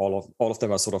sure all of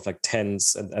them are sort of like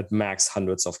tens and at max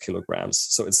hundreds of kilograms.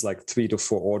 So it's like 3 to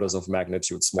 4 orders of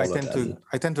magnitude smaller.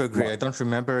 I tend to agree. I don't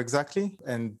remember exactly,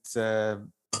 and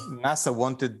NASA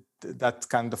wanted that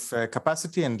kind of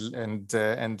capacity,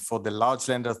 and for the large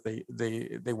landers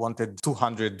they wanted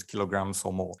 200 kilograms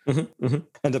or more.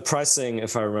 And the pricing,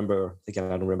 if I remember, again, I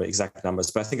don't remember exact numbers,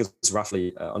 but I think it's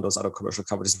roughly on those other commercial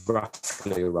companies,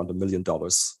 roughly around $1 million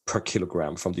per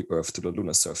kilogram from the Earth to the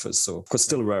lunar surface. So of course,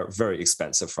 still very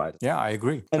expensive, right? Yeah, I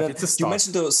agree. And then you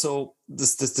mentioned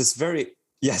this very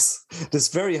Yes, this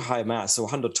very high mass, so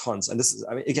 100 tons. And this is,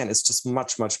 I mean, again, it's just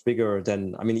much, much bigger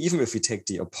than, I mean, even if we take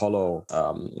the Apollo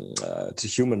to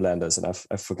human landers, and I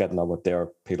forget now what their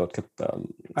payload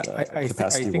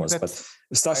capacity was, but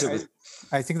Starship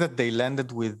I think that they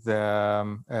landed with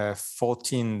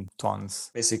 14 tons.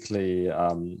 Basically,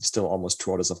 still almost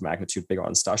 2 orders of magnitude bigger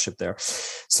on Starship there.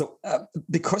 So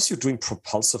because you're doing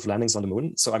propulsive landings on the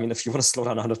moon, so I mean, if you want to slow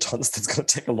down 100 tons, that's going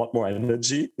to take a lot more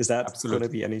energy. Is that going to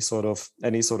be any sort of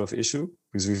issue?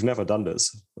 Because we've never done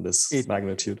this on this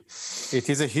magnitude. It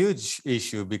is a huge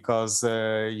issue because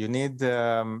you need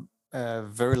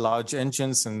very large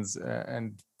engines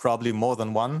and probably more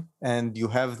than one, and you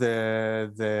have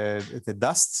the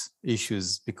dust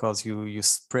issues because you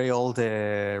spray all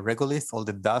the regolith, all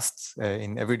the dust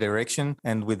in every direction,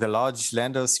 and with the large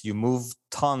landers you move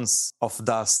tons of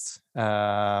dust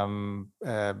into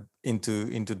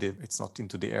the, it's not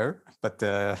into the air, but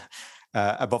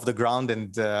above the ground,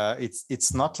 and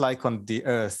it's not like on the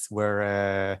Earth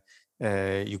where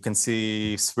you can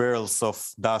see swirls of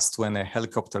dust when a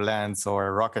helicopter lands or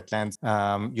a rocket lands.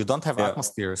 You don't have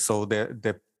atmosphere, so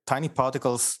the tiny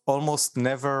particles almost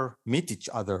never meet each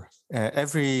other.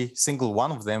 Every single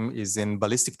one of them is in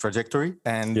ballistic trajectory,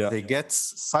 and they get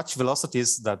such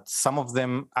velocities that some of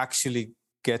them actually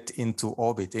get into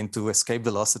orbit, into escape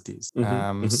velocities.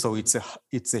 So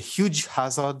it's a huge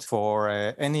hazard for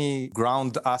any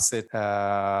ground asset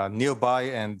nearby,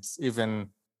 and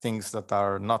even things that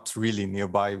are not really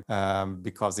nearby,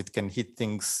 because it can hit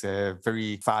things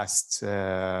very fast,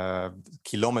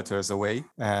 kilometers away.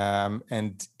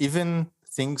 And even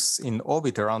things in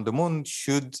orbit around the moon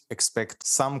should expect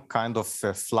some kind of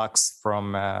flux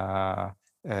from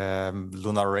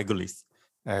lunar regolith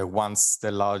once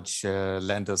the large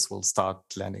landers will start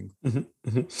landing.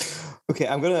 Okay,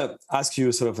 I'm going to ask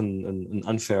you sort of an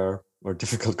unfair or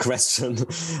difficult question,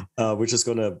 which is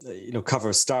going to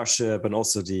cover Starship and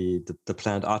also the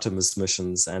planned Artemis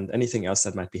missions and anything else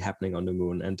that might be happening on the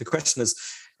moon. And the question is,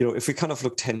 if we kind of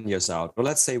look 10 years out, well,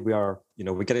 let's say we're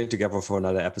getting together for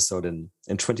another episode in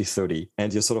 2030,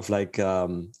 and you're sort of like,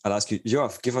 I'll ask you,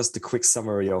 Yoav, give us the quick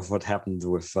summary of what happened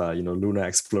with, lunar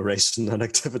exploration and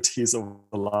activities over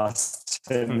the last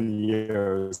 10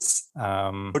 years.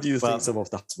 What do you think some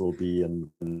of that will be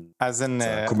as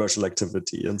an commercial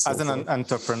activity? And so as an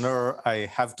entrepreneur, I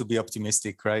have to be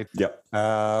optimistic, right? Yeah.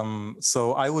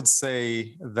 So I would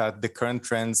say that the current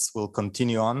trends will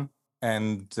continue on.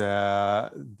 And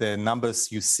the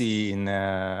numbers you see in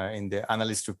the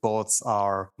analyst reports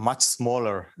are much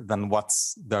smaller than what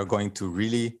they're going to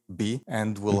really be.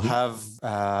 And we'll have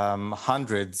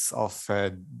hundreds of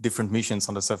different missions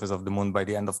on the surface of the moon by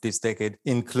the end of this decade,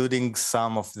 including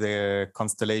some of the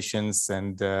constellations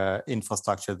and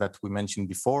infrastructure that we mentioned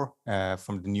before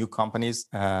from the new companies.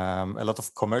 A lot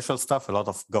of commercial stuff, a lot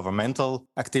of governmental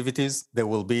activities. There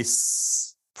will be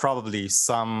probably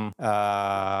some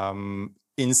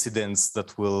incidents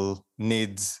that will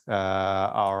need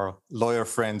our lawyer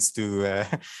friends to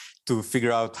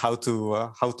figure out how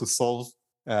to solve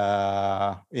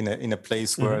in a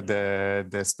place where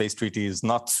the space treaty is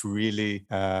not really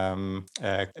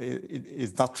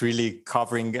is not really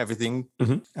covering everything.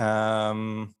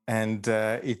 And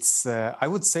it's I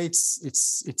would say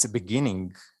it's a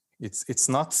beginning. It's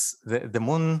not the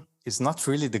moon is not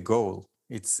really the goal.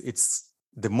 It's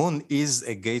the moon is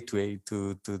a gateway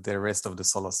to the rest of the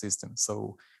solar system.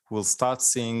 So we'll start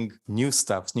seeing new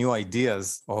stuff, new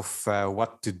ideas of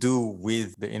what to do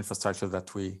with the infrastructure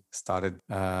that we started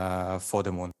for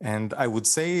the moon. And I would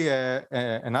say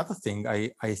another thing,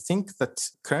 I think that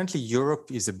currently Europe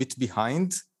is a bit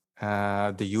behind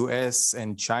the US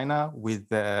and China with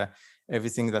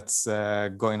everything that's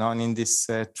going on in this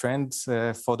trend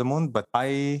for the moon. But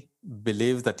I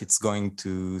believe that it's going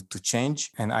to change,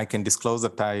 and I can disclose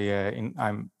that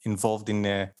I'm involved in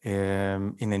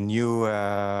a new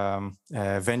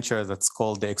venture that's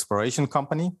called the Exploration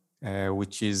Company,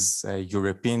 which is a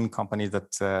European company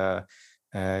that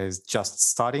is just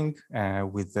starting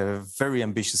with very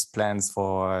ambitious plans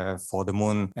for the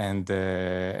moon and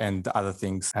other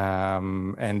things,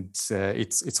 and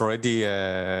it's already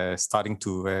starting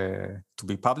to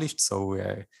be published, so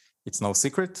it's no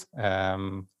secret.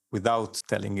 Without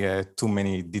telling too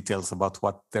many details about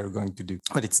what they're going to do,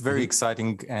 but it's very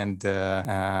exciting, and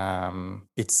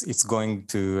it's going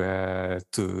to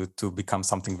become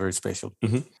something very special.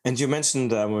 And you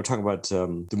mentioned we were talking about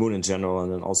the moon in general,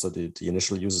 and then also the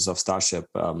initial uses of Starship.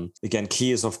 Again,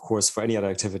 key is, of course, for any other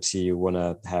activity, you want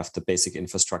to have the basic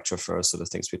infrastructure first. So the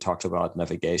things we talked about: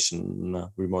 navigation,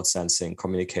 remote sensing,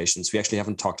 communications. We actually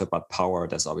haven't talked about power.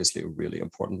 That's obviously a really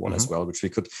important one as well, which you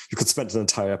could spend an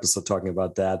entire episode talking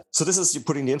about that. that. So this is you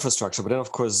putting the infrastructure, but then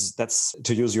of course that's,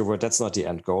 to use your word, that's not the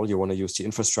end goal. You want to use the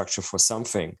infrastructure for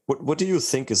something. What do you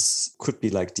think could be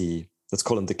like let's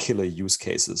call them the killer use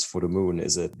cases for the moon?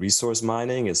 Is it resource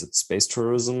mining? Is it space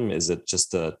tourism? Is it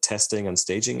just a testing and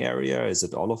staging area? Is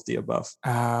it all of the above?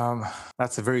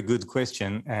 That's a very good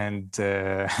question. And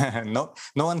no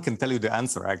one can tell you the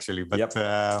answer, actually. But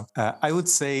I would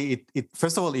say it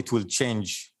first of all, it will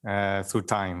change through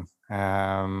time.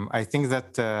 I think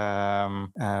that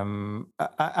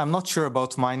I'm not sure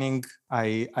about mining.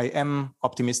 I am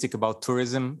optimistic about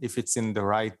tourism if it's in the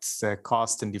right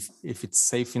cost and if it's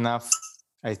safe enough.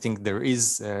 I think there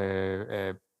is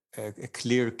a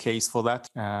clear case for that.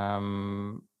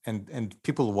 And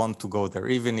people want to go there,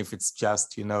 even if it's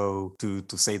just, to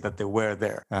say that they were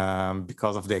there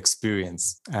because of the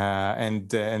experience.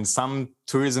 And some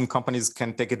tourism companies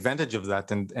can take advantage of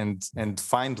that and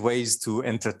find ways to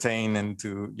entertain and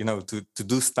to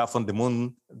do stuff on the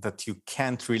moon that you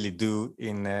can't really do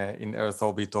in Earth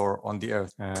orbit or on the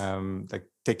Earth, like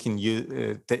taking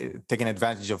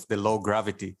advantage of the low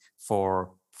gravity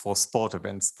for sport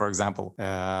events, for example.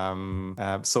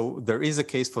 So there is a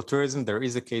case for tourism. There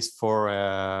is a case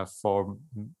for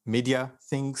media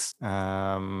things.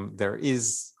 There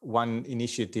is one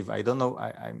initiative. I don't know.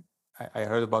 I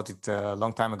heard about it a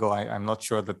long time ago. I'm not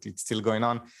sure that it's still going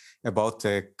on, about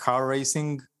car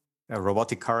racing,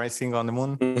 robotic car racing on the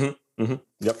moon. Mm-hmm. Mm-hmm.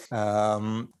 Yep.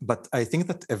 But I think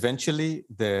that eventually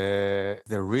the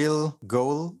real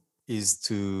goal is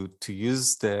to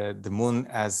use the moon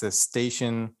as a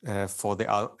station for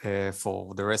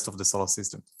the rest of the solar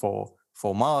system, for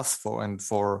Mars, and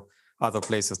for other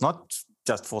places, not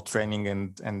just for training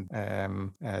and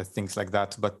things like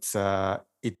that, but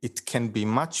it can be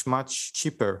much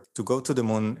cheaper to go to the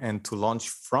moon and to launch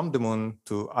from the moon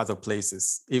to other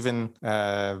places. Even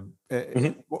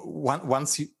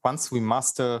once we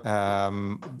master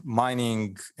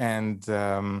mining and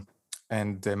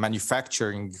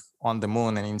manufacturing on the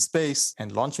moon and in space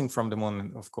and launching from the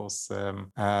moon, of course,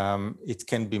 it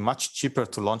can be much cheaper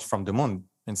to launch from the moon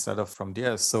instead of from the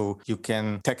Earth. So you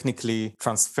can technically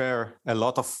transfer a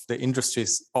lot of the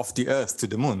industries of the Earth to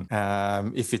the moon.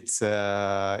 If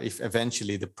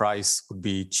eventually the price would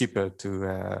be cheaper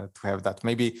to have that.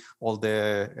 Maybe all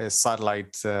the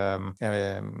satellite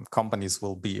companies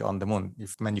will be on the moon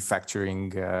if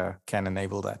manufacturing can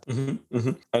enable that. Mm-hmm,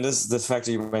 mm-hmm. And the fact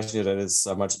that you mentioned that it's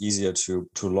much easier to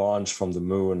launch from the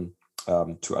moon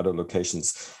to other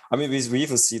locations. I mean, we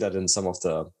even see that in some of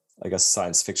the, I guess,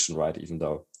 science fiction, right? Even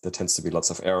though there tends to be lots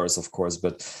of errors, of course,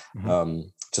 but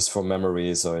just from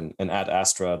memory. So in Ad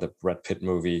Astra, the Brad Pitt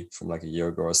movie from like a year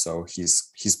ago or so,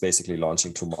 he's basically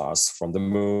launching to Mars from the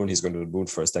moon. He's going to the moon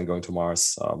first, then going to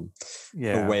Mars.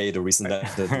 The recent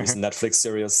Netflix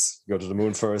series, you go to the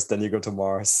moon first, then you go to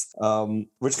Mars.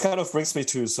 Which kind of brings me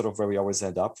to sort of where we always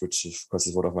end up, which of course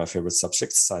is one of my favorite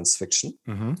subjects, science fiction.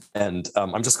 Mm-hmm. And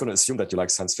I'm just going to assume that you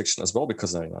like science fiction as well,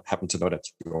 because I happen to know that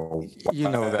you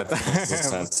know that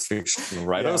science fiction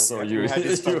writer. Yeah, so you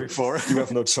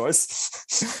have no choice.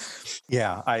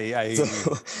 Yeah, I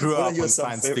grew up on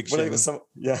science fiction.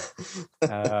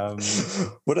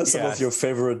 What are some of your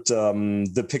favorite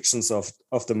depictions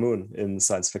of the moon in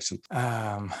science fiction?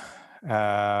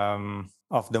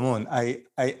 Of the moon, I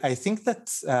think that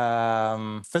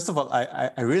first of all,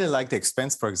 I really like The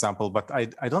Expanse, for example, but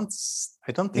I don't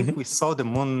think we saw the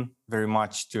moon very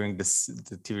much during the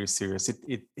TV series.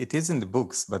 It is in the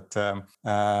books, but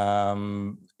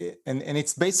and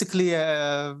it's basically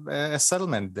a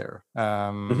settlement there.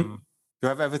 You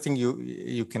have everything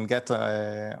you can get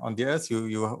on the Earth.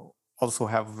 You also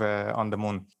have on the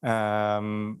moon.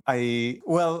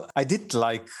 I did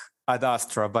like Ad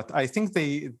Astra, but I think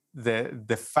the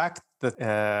fact that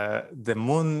the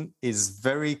moon is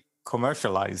very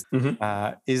commercialized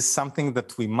is something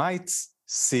that we might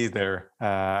see there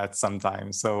at some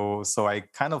time. So I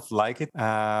kind of like it.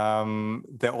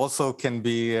 There also can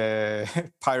be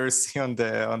piracy on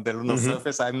the lunar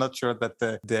surface. I'm not sure that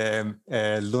the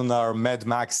lunar Mad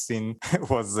Max scene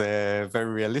was very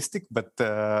realistic, but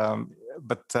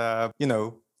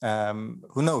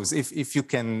who knows? If you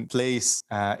can place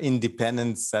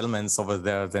independent settlements over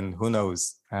there, then who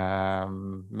knows?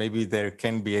 Maybe there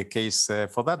can be a case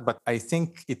for that, but I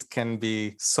think it can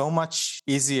be so much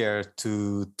easier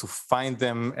to find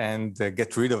them and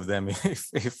get rid of them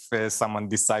if someone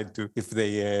decide to, if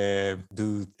they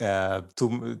do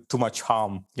too much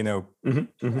harm,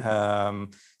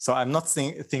 So I'm not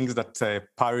think that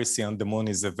piracy on the moon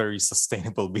is a very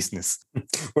sustainable business.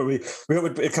 Well,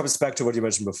 it comes back to what you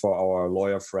mentioned before, our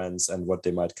lawyer friends and what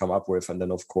they might come up with, and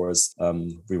then of course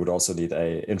we would also need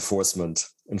a enforcement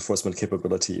enforcement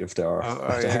capability if there are.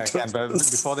 Yeah, but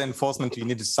before the enforcement, you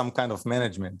needed some kind of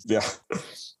management. Yeah.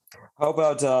 How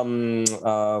about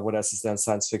what else is there in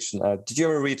science fiction? Did you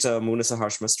ever read Moon is a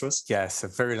Harsh Mistress? Yes, a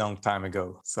very long time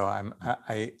ago. So I'm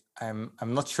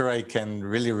not sure I can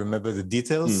really remember the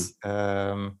details.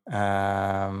 Yeah,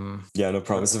 no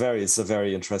problem. It's a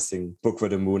very interesting book where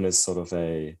the moon is sort of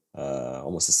a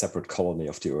almost a separate colony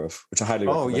of the Earth, which I highly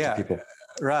recommend to people.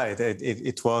 Right.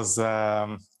 It was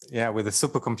with the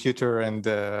supercomputer and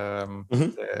the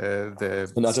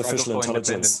artificial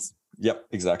intelligence. Yep,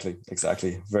 exactly.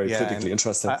 Very politically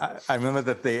interesting. I remember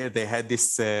that they had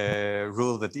this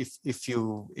rule that if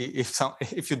you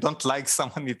don't like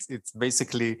someone, it's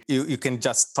basically you can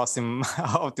just toss him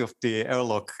out of the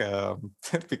airlock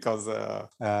because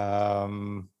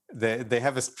they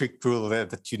have a strict rule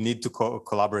that you need to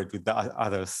collaborate with the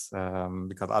others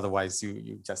because otherwise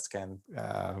you just can't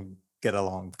get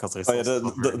along because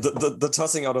the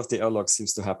tossing out of the airlock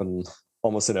seems to happen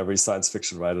almost in every science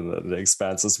fiction, right? And the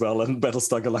Expanse as well, and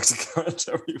Battlestar Galactica and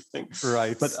everything.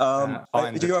 Right. But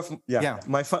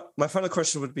my final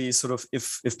question would be sort of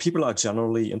if people are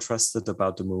generally interested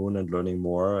about the moon and learning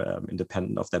more,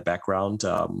 independent of their background,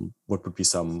 what would be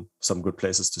some good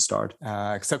places to start?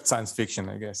 Except science fiction,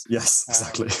 I guess. Yes,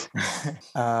 exactly.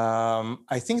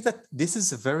 I think that this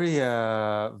is a very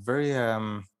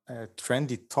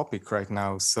trendy topic right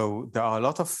now. So there are a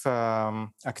lot of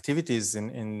activities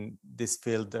in this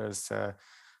field. There's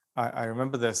I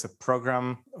remember there's a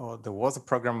program, or there was a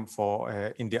program for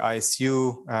in the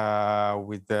ISU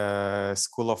with the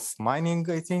School of Mining,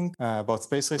 I think, about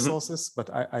space resources. But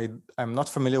I'm not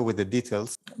familiar with the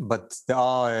details. But there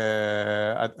are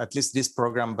at least this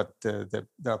program, but there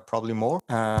are probably more.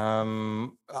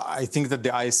 I think that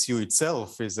the ISU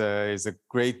itself is a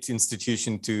great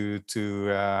institution to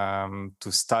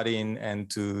study in and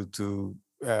to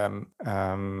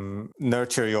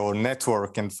nurture your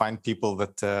network and find people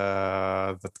that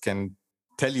can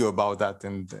tell you about that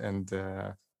and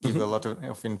give you a lot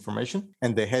of information.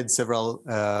 And they had several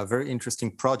very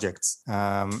interesting projects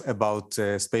about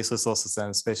space resources and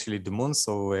especially the moon.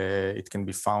 So it can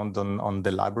be found on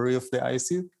the library of the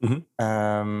ISU.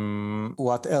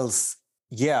 What else?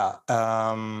 Yeah.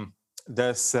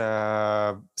 There's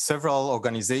several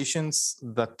organizations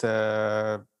that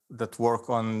work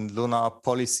on lunar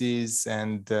policies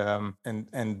and the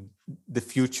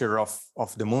future of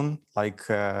the moon, like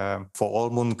For All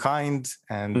Moonkind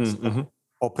and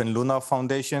Open Lunar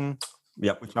Foundation,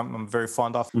 which I'm very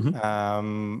fond of.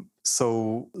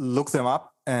 So look them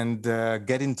up and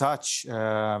get in touch.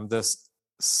 There's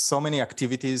so many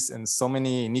activities and so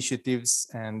many initiatives,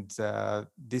 and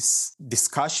these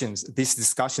discussions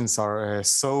are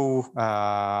so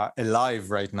alive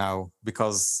right now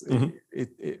because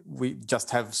we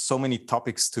just have so many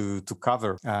topics to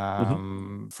cover,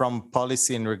 from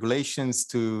policy and regulations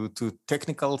to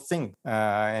technical thing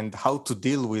and how to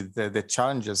deal with the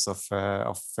challenges of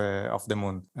the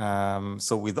moon.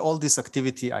 So with all this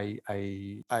activity,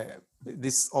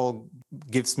 this all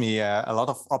gives me a lot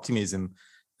of optimism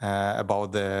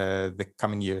about the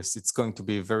coming years. It's going to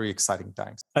be very exciting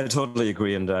times. I totally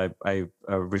agree, and I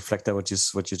reflect on what you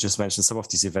just mentioned. Some of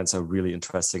these events are really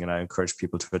interesting, and I encourage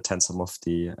people to attend some of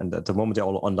and at the moment they're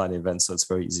all online events, so it's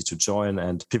very easy to join.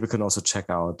 And people can also check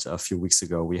out, a few weeks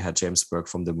ago we had James Burke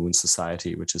from the Moon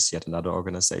Society, which is yet another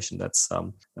organization that's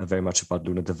very much about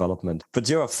lunar development. But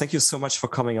Yoav, thank you so much for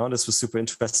coming on. This was super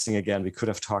interesting. Again, we could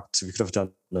have done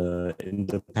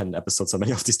independent episodes on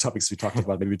many of these topics we talked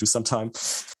about. Maybe we do sometime.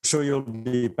 I'm sure you'll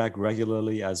be back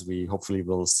regularly, as we hopefully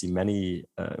will see many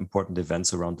important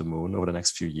events around the moon over the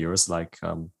next few years, like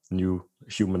new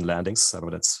human landings,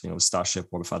 whether that's Starship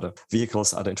or with other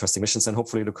vehicles, other interesting missions, and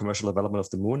hopefully the commercial development of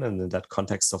the moon. And in that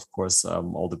context, of course,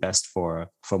 all the best for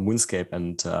Moonscape.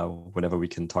 And whenever we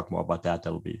can talk more about that,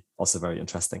 that'll be also very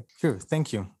interesting. Sure,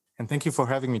 thank you, and thank you for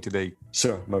having me today.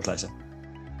 Sure, my pleasure.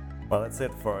 Well, that's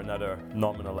it for another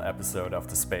nominal episode of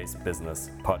the Space Business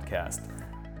Podcast.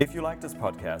 If you like this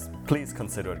podcast, please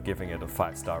consider giving it a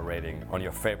 5-star rating on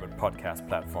your favorite podcast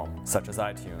platform, such as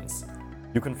iTunes.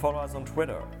 You can follow us on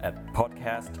Twitter at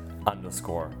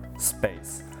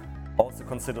podcast_space. Also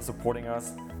consider supporting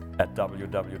us at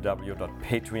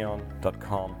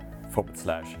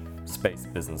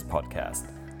www.patreon.com/spacebusinesspodcast.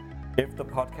 If the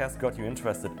podcast got you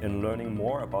interested in learning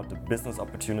more about the business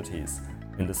opportunities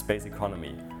in the space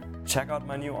economy, check out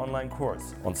my new online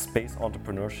course on space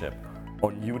entrepreneurship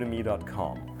on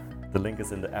udemy.com. The link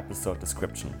is in the episode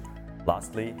description.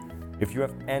 Lastly, if you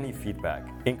have any feedback,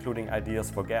 including ideas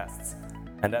for guests,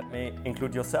 and that may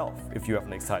include yourself if you have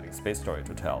an exciting space story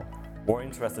to tell, or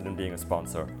interested in being a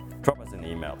sponsor, drop us an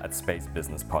email at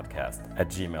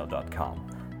spacebusinesspodcast@gmail.com.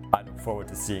 I look forward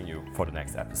to seeing you for the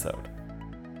next episode.